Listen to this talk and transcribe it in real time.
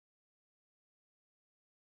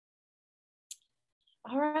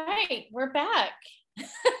All right, we're back.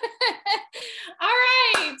 All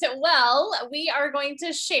right, well, we are going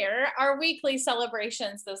to share our weekly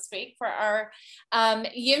celebrations this week for our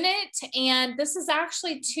unit. And this is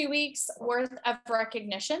actually 2 weeks worth of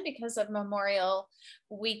recognition because of Memorial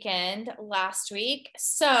Weekend last week.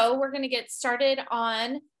 So we're going to get started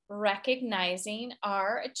on recognizing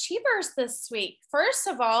our achievers this week. First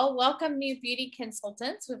of all, welcome new beauty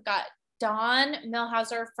consultants. We've got Dawn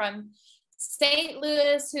Milhauser from St.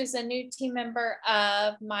 Louis, who's a new team member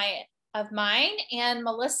of mine, and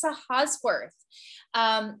Melissa Hosworth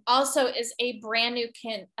also is a brand new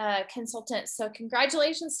consultant. So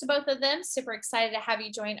congratulations to both of them. Super excited to have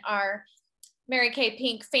you join our Mary Kay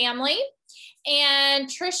Pink family. And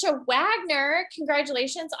Trisha Wagner,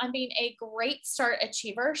 congratulations on being a great start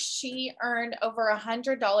achiever. She earned over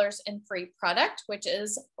 $100 in free product, which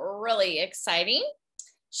is really exciting.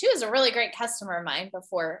 She was a really great customer of mine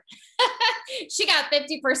before. She got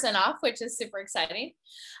 50% off, which is super exciting.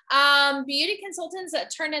 Beauty consultants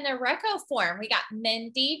that turned in their reco form. We got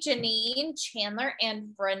Mindy, Janine, Chandler,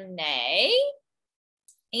 and Renee.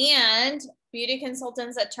 And beauty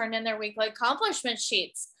consultants that turned in their weekly accomplishment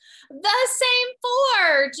sheets. The same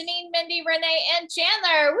four: Janine, Mindy, Renee, and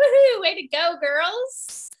Chandler. Woohoo! Way to go,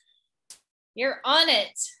 girls. You're on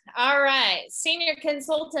it. All right. Senior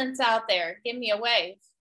consultants out there, give me a wave.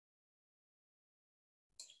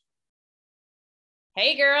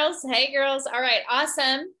 Hey girls. Hey girls. All right.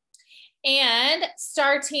 Awesome. And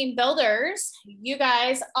Star Team Builders, you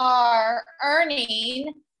guys are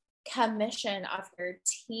earning commission off your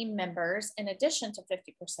team members in addition to 50%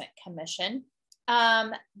 commission.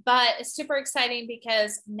 But it's super exciting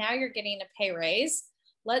because now you're getting a pay raise.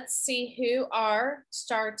 Let's see who our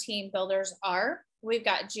Star Team Builders are. We've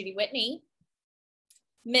got Judy Whitney,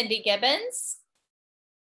 Mindy Gibbons,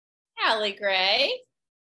 Allie Gray,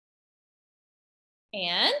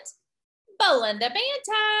 and Belinda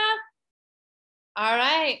Banta. All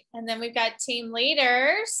right, and then we've got team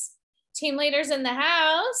leaders. Team leaders in the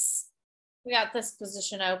house. We got this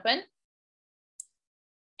position open.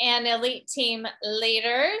 And elite team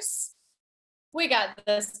leaders. We got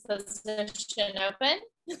this position open.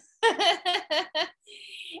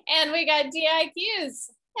 And we got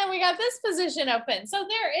DIQs. And we got this position open. So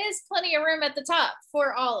there is plenty of room at the top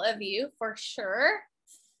for all of you, for sure.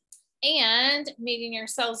 And meeting your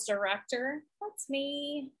sales director. That's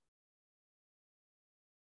me.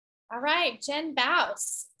 All right, Jen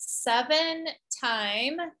Baus,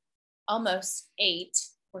 7-time, almost 8.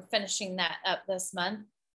 We're finishing that up this month.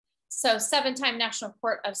 So 7-time National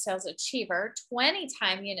Court of Sales Achiever,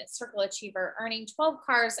 20-time Unit Circle Achiever, earning 12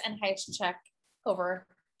 cars and highest check over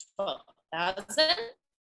 12,000.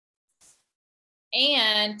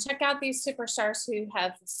 And check out these superstars who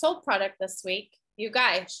have sold product this week. You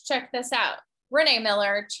guys, check this out. Renee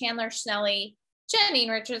Miller, Chandler Schnelly, Janine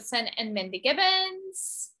Richardson, and Mindy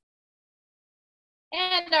Gibbons.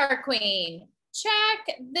 And our queen.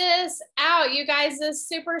 Check this out, you guys, this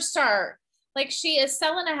superstar. Like, she is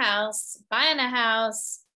selling a house, buying a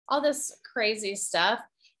house, all this crazy stuff.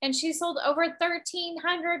 And she sold over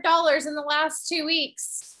 $1,300 in the last 2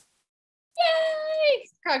 weeks. Yay!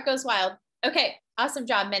 Crowd goes wild. Okay, awesome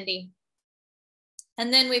job, Mindy.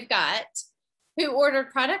 And then we've got who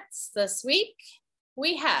ordered products this week.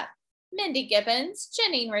 We have Mindy Gibbons,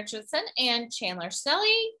 Janine Richardson, and Chandler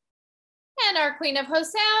Snelly. And our queen of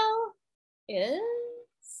wholesale is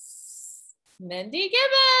Mindy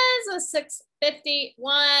Gibbons with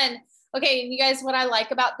 651. Okay, and you guys, what I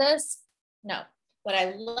like about this? No, what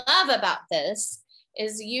I love about this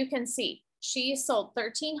is you can see she sold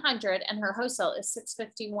 1,300 and her wholesale is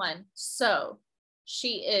 651. So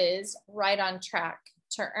she is right on track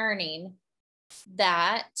to earning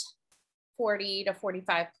that 40 to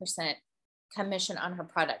 45% commission on her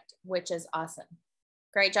product, which is awesome.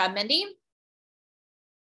 Great job, Mindy.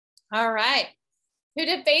 All right. Who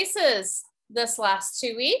did faces this last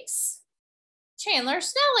 2 weeks? Chandler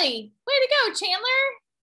Snelly. Way to go, Chandler.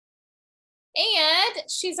 And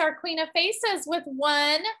she's our queen of faces with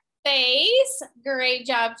 1 face. Great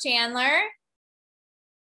job, Chandler.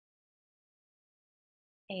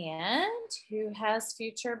 And who has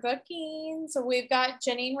future bookings? So we've got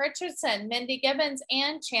Janine Richardson, Mindy Gibbons,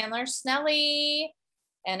 and Chandler Snelly.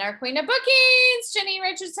 And our queen of bookings, Janine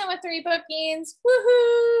Richardson with 3 bookings.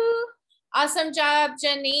 Woohoo! Awesome job,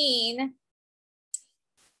 Janine.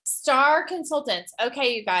 Star Consultants.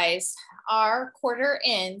 Okay, you guys, our quarter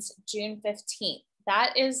ends June 15th.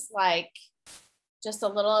 That is like just a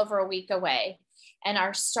little over a week away. And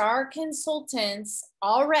our Star Consultants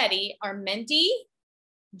already are Mindy,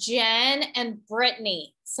 Jen, and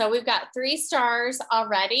Brittany. So we've got 3 stars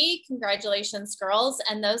already. Congratulations, girls.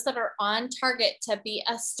 And those that are on target to be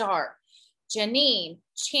a star: Janine,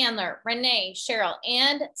 Chandler, Renee, Cheryl,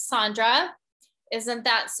 and Sandra. Isn't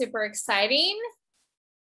that super exciting?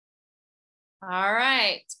 All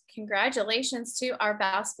right. Congratulations to our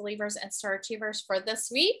Best Believers and Star Achievers for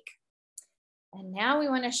this week. And now we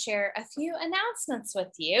want to share a few announcements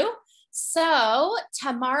with you. So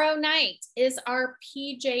tomorrow night is our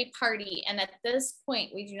PJ party. And at this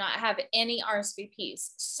point, we do not have any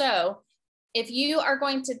RSVPs. So if you are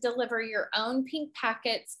going to deliver your own pink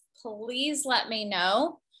packets, please let me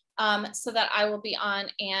know so that I will be on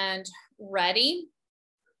and ready.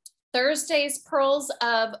 Thursday's Pearls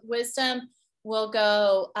of Wisdom will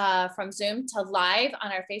go from Zoom to live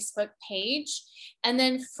on our Facebook page. And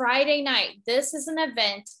then Friday night, this is an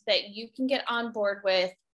event that you can get on board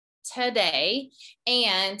with today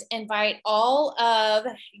and invite all of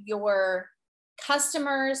your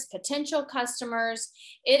customers, potential customers.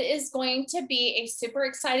 It is going to be a super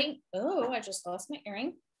exciting, oh, I just lost my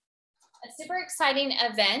earring. A super exciting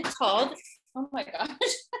event called, oh my gosh.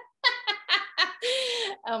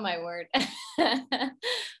 Oh my word.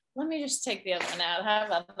 Let me just take the other one out. How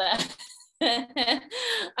about that?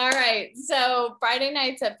 All right. So Friday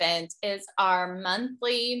night's event is our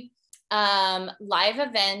monthly live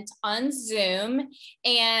event on Zoom.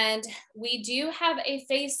 And we do have a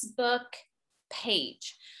Facebook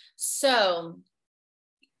page. So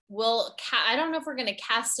I don't know if we're going to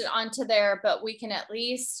cast it onto there, but we can at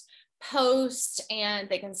least post and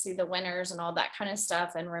they can see the winners and all that kind of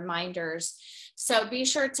stuff and reminders. So be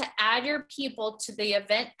sure to add your people to the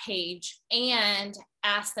event page and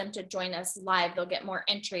ask them to join us live. They'll get more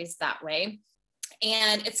entries that way.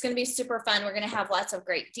 And it's going to be super fun. We're going to have lots of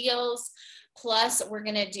great deals. Plus, we're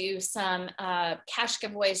going to do some cash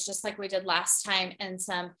giveaways just like we did last time and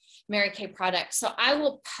some Mary Kay products. So I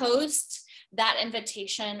will post that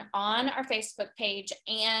invitation on our Facebook page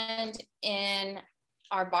and in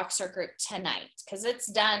our Boxer group tonight because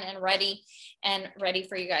it's done and ready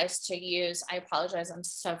for you guys to use. I apologize, I'm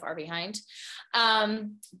so far behind.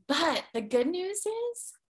 But the good news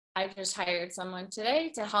is I just hired someone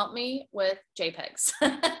today to help me with JPEGs.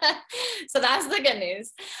 So that's the good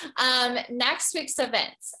news. Next week's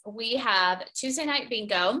events, we have Tuesday night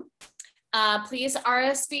bingo. Please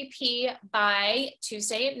RSVP by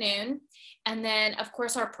Tuesday at noon. And then of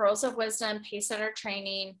course our Pearls of Wisdom Pacesetter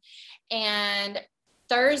training. And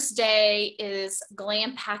Thursday is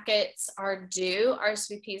glam packets are due.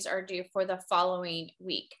 RSVPs are due for the following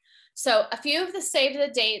week. So a few of the save the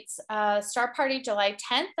dates, Star Party July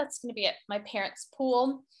 10th, that's going to be at my parents'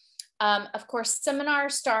 pool. Of course, Seminar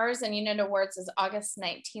Stars and Unit Awards is August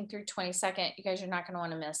 19th through 22nd. You guys are not going to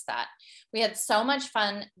want to miss that. We had so much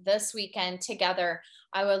fun this weekend together.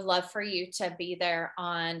 I would love for you to be there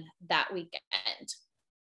on that weekend.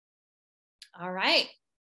 All right.